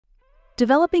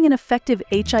Developing an effective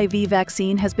HIV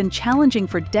vaccine has been challenging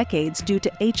for decades due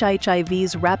to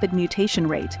HIV's rapid mutation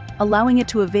rate, allowing it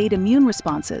to evade immune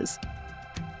responses.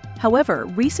 However,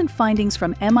 recent findings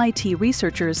from MIT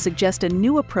researchers suggest a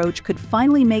new approach could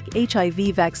finally make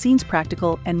HIV vaccines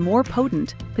practical and more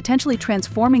potent, potentially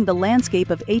transforming the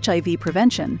landscape of HIV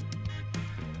prevention.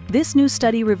 This new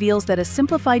study reveals that a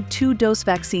simplified 2-dose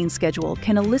vaccine schedule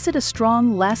can elicit a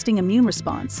strong, lasting immune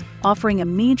response, offering a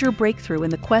major breakthrough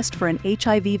in the quest for an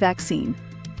HIV vaccine.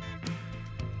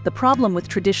 The problem with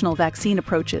traditional vaccine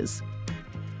approaches.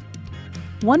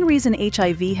 One reason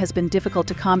HIV has been difficult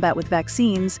to combat with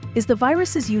vaccines is the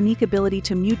virus's unique ability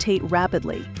to mutate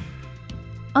rapidly.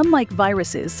 Unlike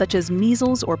viruses such as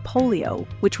measles or polio,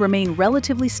 which remain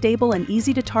relatively stable and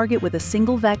easy to target with a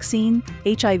single vaccine,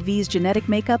 HIV's genetic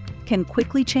makeup can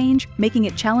quickly change, making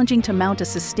it challenging to mount a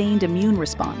sustained immune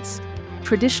response.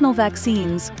 Traditional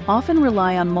vaccines often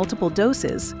rely on multiple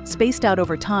doses, spaced out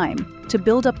over time, to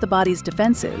build up the body's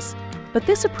defenses. But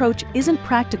this approach isn't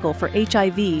practical for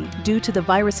HIV due to the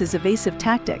virus's evasive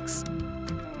tactics.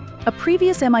 A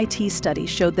previous MIT study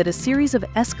showed that a series of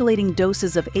escalating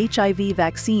doses of HIV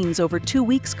vaccines over 2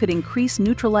 weeks could increase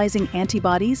neutralizing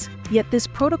antibodies, yet this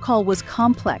protocol was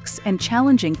complex and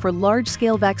challenging for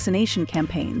large-scale vaccination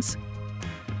campaigns.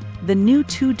 The new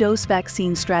 2-dose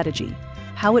vaccine strategy.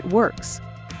 How it works.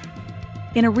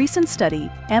 In a recent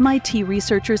study, MIT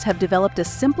researchers have developed a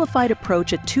simplified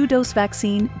approach, a 2-dose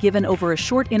vaccine given over a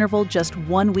short interval just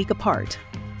 1 week apart.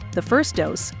 The first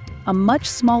dose, a much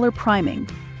smaller priming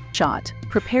shot,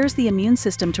 prepares the immune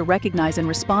system to recognize and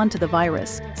respond to the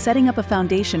virus, setting up a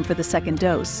foundation for the second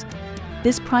dose.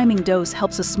 This priming dose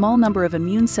helps a small number of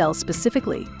immune cells,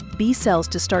 specifically B cells,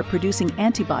 to start producing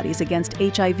antibodies against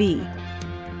HIV.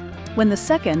 When the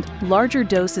second, larger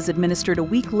dose is administered a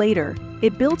week later,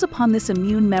 it builds upon this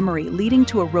immune memory, leading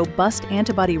to a robust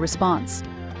antibody response.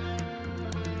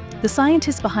 The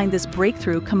scientists behind this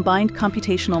breakthrough combined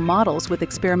computational models with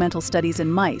experimental studies in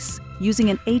mice,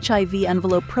 using an HIV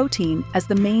envelope protein as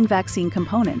the main vaccine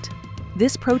component.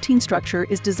 This protein structure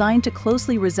is designed to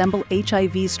closely resemble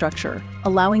HIV's structure,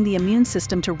 allowing the immune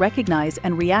system to recognize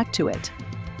and react to it.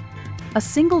 A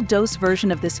single-dose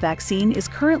version of this vaccine is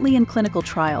currently in clinical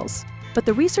trials, but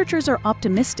the researchers are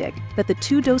optimistic that the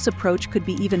 2-dose approach could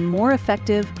be even more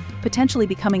effective, potentially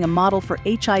becoming a model for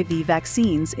HIV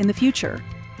vaccines in the future.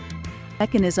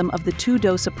 Mechanism of the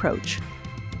 2-dose approach.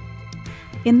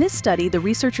 In this study, the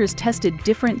researchers tested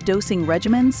different dosing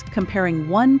regimens, comparing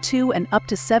 1, 2, and up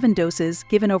to 7 doses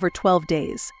given over 12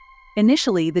 days.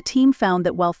 Initially, the team found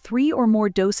that while 3 or more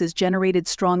doses generated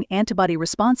strong antibody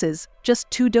responses, just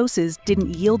 2 doses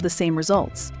didn't yield the same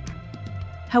results.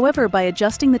 However, by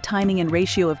adjusting the timing and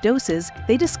ratio of doses,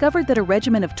 they discovered that a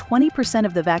regimen of 20%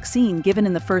 of the vaccine given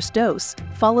in the first dose,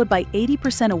 followed by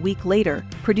 80% a week later,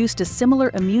 produced a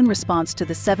similar immune response to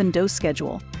the 7-dose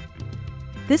schedule.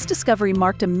 This discovery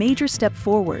marked a major step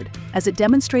forward, as it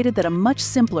demonstrated that a much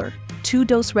simpler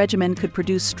 2-dose regimen could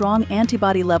produce strong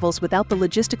antibody levels without the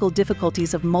logistical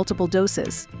difficulties of multiple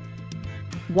doses.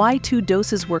 Why 2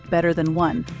 doses work better than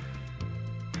 1?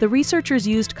 The researchers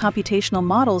used computational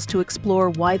models to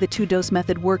explore why the 2-dose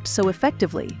method worked so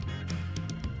effectively.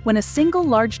 When a single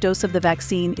large dose of the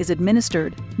vaccine is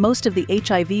administered, most of the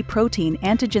HIV protein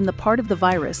antigen, the part of the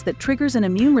virus that triggers an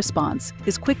immune response,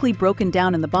 is quickly broken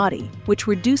down in the body, which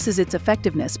reduces its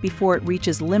effectiveness before it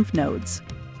reaches lymph nodes.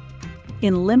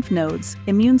 In lymph nodes,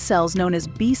 immune cells known as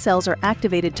B cells are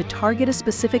activated to target a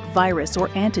specific virus or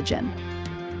antigen.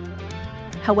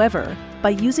 However, by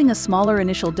using a smaller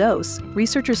initial dose,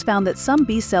 researchers found that some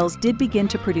B cells did begin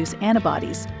to produce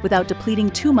antibodies without depleting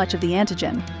too much of the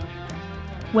antigen.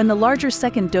 When the larger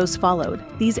second dose followed,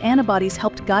 these antibodies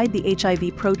helped guide the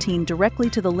HIV protein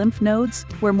directly to the lymph nodes,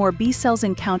 where more B cells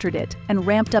encountered it and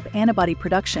ramped up antibody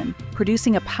production,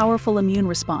 producing a powerful immune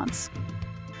response.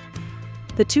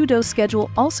 The 2-dose schedule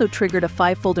also triggered a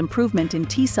 5-fold improvement in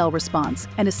T-cell response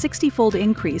and a 60-fold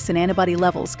increase in antibody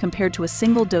levels compared to a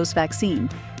single-dose vaccine.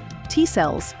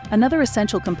 T-cells, another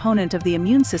essential component of the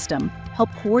immune system, help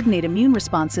coordinate immune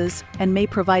responses and may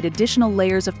provide additional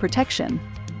layers of protection.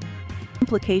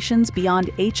 Implications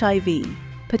beyond HIV.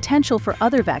 Potential for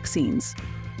other vaccines.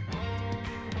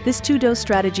 This 2-dose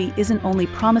strategy isn't only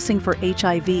promising for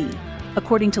HIV.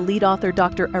 According to lead author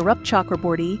Dr. Arup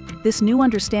Chakraborty, this new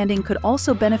understanding could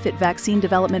also benefit vaccine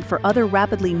development for other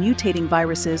rapidly mutating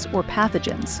viruses or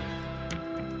pathogens.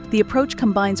 The approach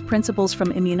combines principles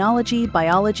from immunology,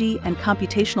 biology, and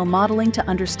computational modeling to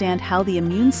understand how the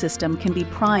immune system can be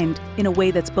primed in a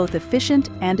way that's both efficient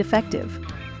and effective.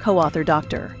 Co-author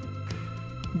Dr.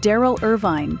 Daryl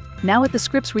Irvine, now at the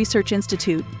Scripps Research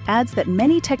Institute, adds that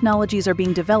many technologies are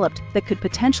being developed that could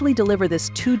potentially deliver this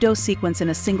 2-dose sequence in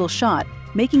a single shot,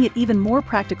 making it even more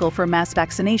practical for mass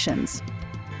vaccinations.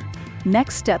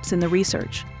 Next steps in the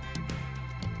research.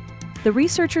 The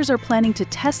researchers are planning to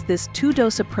test this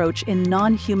 2-dose approach in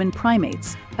non-human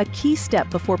primates, a key step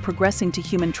before progressing to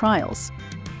human trials.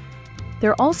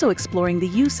 They're also exploring the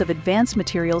use of advanced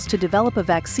materials to develop a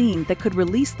vaccine that could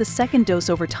release the second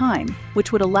dose over time,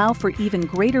 which would allow for even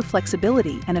greater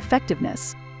flexibility and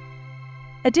effectiveness.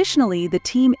 Additionally, the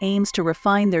team aims to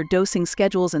refine their dosing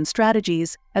schedules and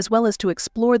strategies, as well as to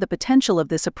explore the potential of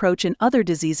this approach in other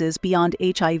diseases beyond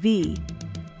HIV.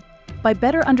 By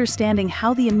better understanding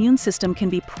how the immune system can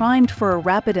be primed for a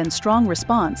rapid and strong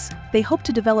response, they hope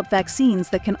to develop vaccines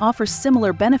that can offer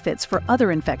similar benefits for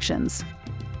other infections.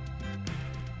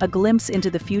 A glimpse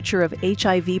into the future of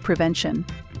HIV prevention.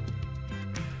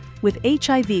 With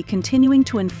HIV continuing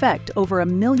to infect over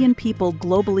 1 million people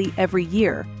globally every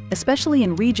year, especially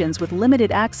in regions with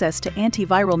limited access to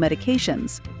antiviral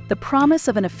medications, the promise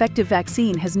of an effective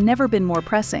vaccine has never been more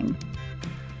pressing.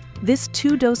 This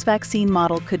 2-dose vaccine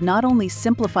model could not only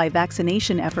simplify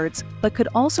vaccination efforts, but could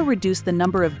also reduce the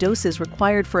number of doses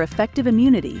required for effective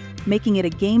immunity, making it a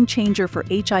game changer for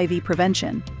HIV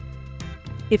prevention.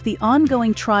 If the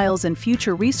ongoing trials and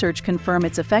future research confirm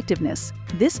its effectiveness,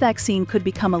 this vaccine could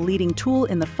become a leading tool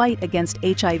in the fight against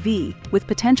HIV, with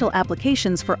potential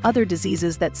applications for other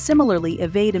diseases that similarly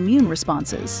evade immune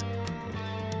responses.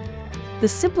 The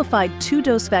simplified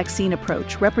 2-dose vaccine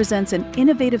approach represents an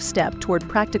innovative step toward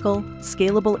practical,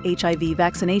 scalable HIV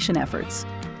vaccination efforts.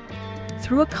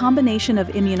 Through a combination of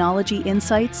immunology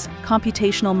insights,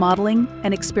 computational modeling,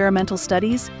 and experimental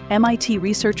studies, MIT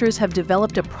researchers have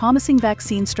developed a promising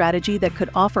vaccine strategy that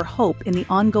could offer hope in the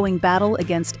ongoing battle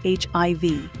against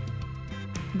HIV.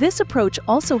 This approach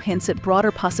also hints at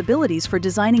broader possibilities for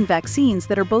designing vaccines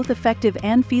that are both effective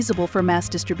and feasible for mass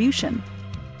distribution.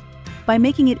 By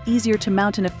making it easier to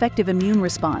mount an effective immune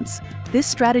response, this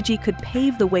strategy could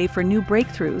pave the way for new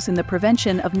breakthroughs in the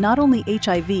prevention of not only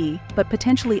HIV, but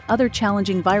potentially other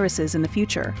challenging viruses in the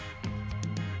future.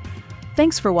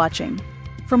 Thanks for watching.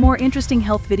 For more interesting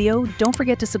health video, don't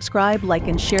forget to subscribe, like,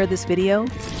 and share this video,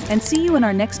 and see you in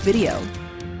our next video.